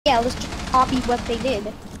Yeah, let's just copy what they did.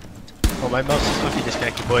 Oh, my mouse is fucking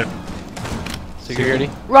disconnected, boy. Security.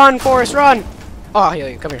 Run, Forrest, run! Oh,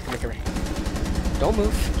 yeah, come here. Don't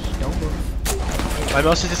move. Don't move. My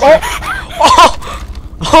mouse is disconnected.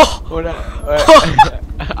 Oh! What?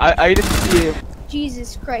 I didn't see him.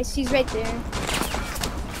 Jesus Christ, he's right there.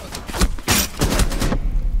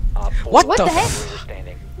 What What the heck?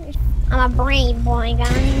 I'm a brain boy,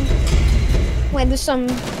 guys. Wait, there's some.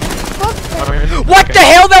 What the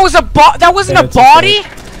hell? That was a that wasn't a body?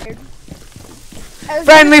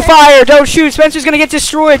 Friendly fire! Don't shoot! Spencer's gonna get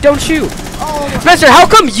destroyed! Don't shoot! Oh. Spencer, how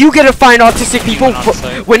come you get to find autistic people?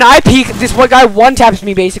 When I peek, this one guy one-taps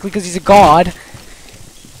me basically because he's a god.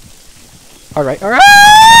 Alright, alright.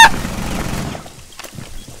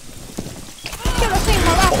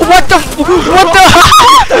 What the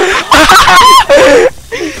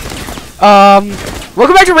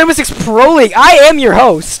welcome back to Rainbow Six Pro League. I am your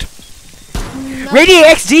host. Radiate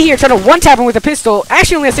XD here trying to one-tap him with a pistol.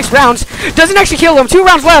 Actually only has 6 rounds. Doesn't actually kill him. 2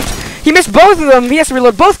 rounds left. He missed both of them. He has to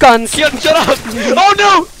reload both guns. Shut up! Oh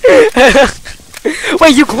no!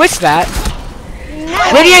 Wait, you glitched that.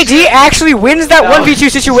 Radiate D actually wins that 1v2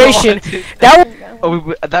 situation. That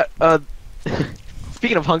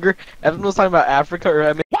Speaking of hunger, Evan was talking about Africa or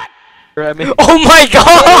I mean. What? Oh my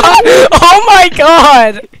god! Oh my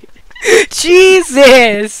god!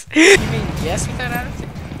 Jesus! You mean yes with that attitude?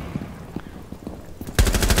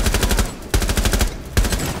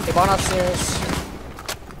 Hey, Bon upstairs.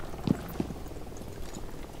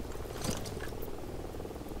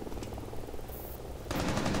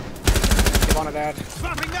 Hey, Bon, Dad.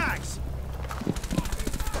 Swapping mags.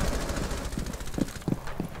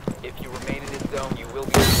 If you remain in this zone, you will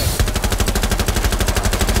be affected.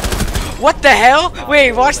 What the hell?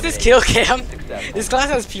 Wait, watch this kill cam. This class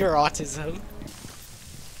has pure autism.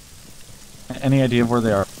 Any idea of where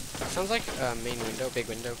they are? Sounds like main window, big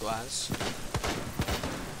window, glass.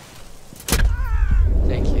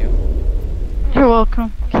 Thank you. You're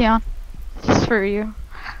welcome, Keon. Just for you.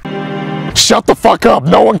 Shut the fuck up.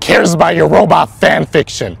 No one cares about your robot fan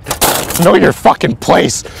fiction. Know your fucking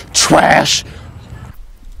place, trash.